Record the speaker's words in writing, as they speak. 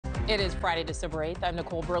It is Friday, December 8th. I'm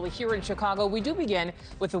Nichole, Berlie here in Chicago. We do begin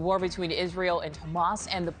with the war between Israel and Hamas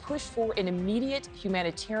and the push for an immediate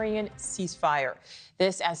humanitarian ceasefire.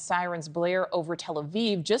 This as sirens blare over Tel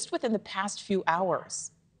Aviv just within the past few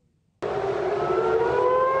hours.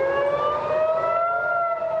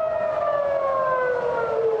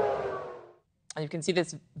 And you can see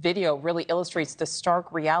this video really illustrates the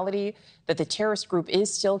stark reality that the terrorist group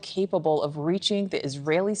is still capable of reaching the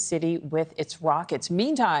Israeli city with its rockets.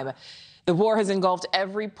 Meantime, the war has engulfed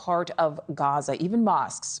every part of Gaza, even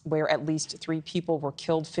mosques, where at least 3 people were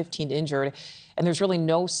killed, 15 injured. And there's really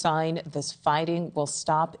no sign this fighting will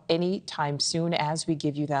stop anytime soon as we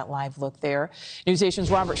give you that live look there. NewsNation's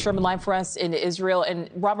Robert Sherman live for us in Israel. And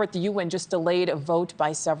Robert, the UN just delayed a vote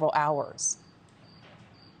by several hours.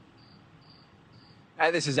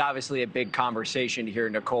 This is obviously a big conversation here,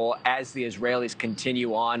 Nichole, as the Israelis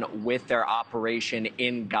continue on with their operation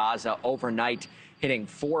in Gaza overnight, hitting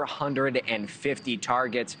 450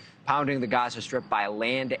 targets, pounding the Gaza Strip by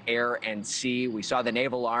land, air, and sea. We saw the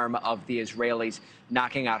naval arm of the Israelis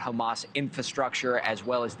knocking out Hamas infrastructure as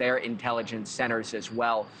well as their intelligence centers as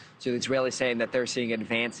well. So the Israelis saying that they're seeing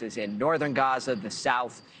advances in northern Gaza, the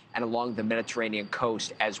south, and along the Mediterranean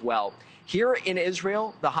coast as well. Here in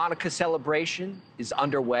Israel, the Hanukkah celebration is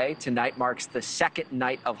underway. Tonight marks the second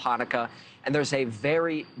night of Hanukkah, and there's a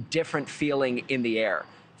very different feeling in the air.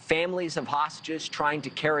 Families of hostages trying to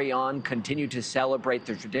carry on, continue to celebrate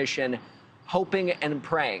the tradition, hoping and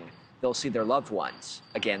praying they'll see their loved ones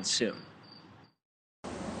again soon.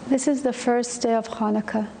 This is the first day of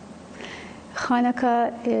Hanukkah.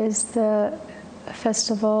 Hanukkah is the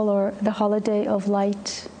festival or the holiday of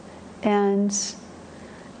light, and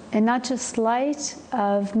not just light,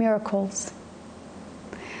 of miracles.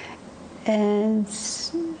 And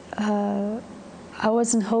I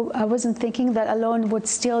wasn't thinking that Alon would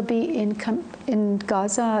still be in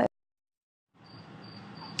Gaza.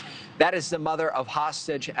 That is the mother of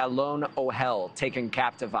hostage Alon Ohel, taken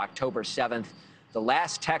captive October 7th. The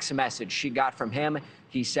last text message she got from him,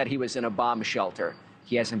 he said he was in a bomb shelter.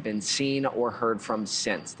 He hasn't been seen or heard from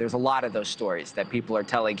since. There's a lot of those stories that people are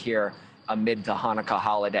telling here amid the Hanukkah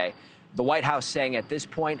holiday. The White House saying at this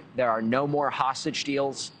point there are no more hostage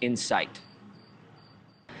deals in sight.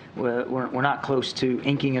 We're not close to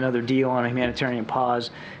inking another deal on a humanitarian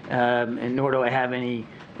pause, and nor do I have any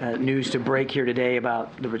news to break here today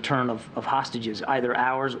about the return of hostages, either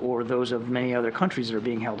ours or those of many other countries that are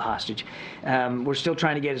being held hostage. We're still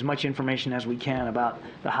trying to get as much information as we can about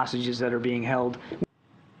the hostages that are being held.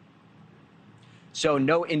 So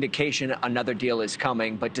no indication another deal is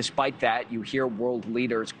coming, but despite that, you hear world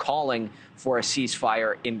leaders calling for a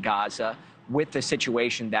ceasefire in Gaza with the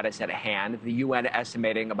situation that is at hand. The UN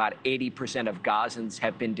estimating about 80% of Gazans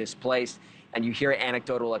have been displaced, and you hear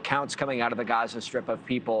anecdotal accounts coming out of the Gaza Strip of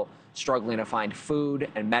people struggling to find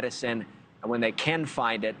food and medicine, and when they can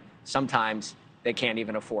find it, sometimes they can't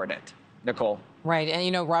even afford it. Nichole. Right. And,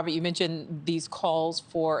 you know, Robert, you mentioned these calls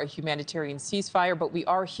for a humanitarian ceasefire, but we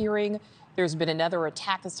are hearing there's been another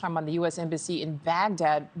attack, this time on the U.S. Embassy in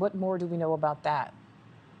Baghdad. What more do we know about that?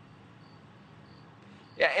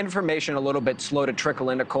 Yeah, information a little bit slow to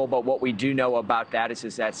trickle in, Nichole, but what we do know about that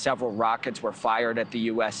is that several rockets were fired at the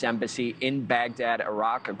U.S. Embassy in Baghdad,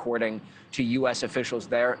 Iraq, according to U.S. officials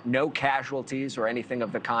there. No casualties or anything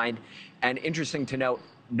of the kind. And interesting to note,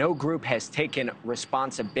 no group has taken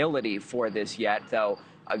responsibility for this yet, though.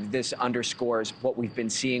 This underscores what we've been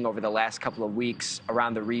seeing over the last couple of weeks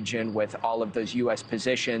around the region with all of those U.S.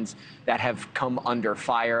 positions that have come under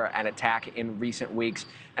fire and attack in recent weeks.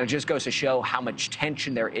 And it just goes to show how much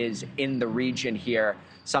tension there is in the region here,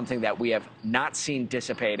 something that we have not seen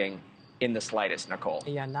dissipating in the slightest, Nichole.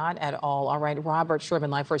 Yeah, not at all. All right, Robert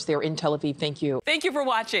Sherman, live for us there in Tel Aviv. Thank you. Thank you for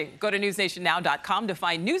watching. Go to newsnationnow.com to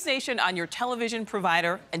find NewsNation on your television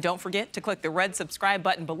provider. And don't forget to click the red subscribe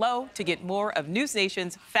button below to get more of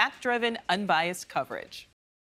NewsNation's fact-driven, unbiased coverage.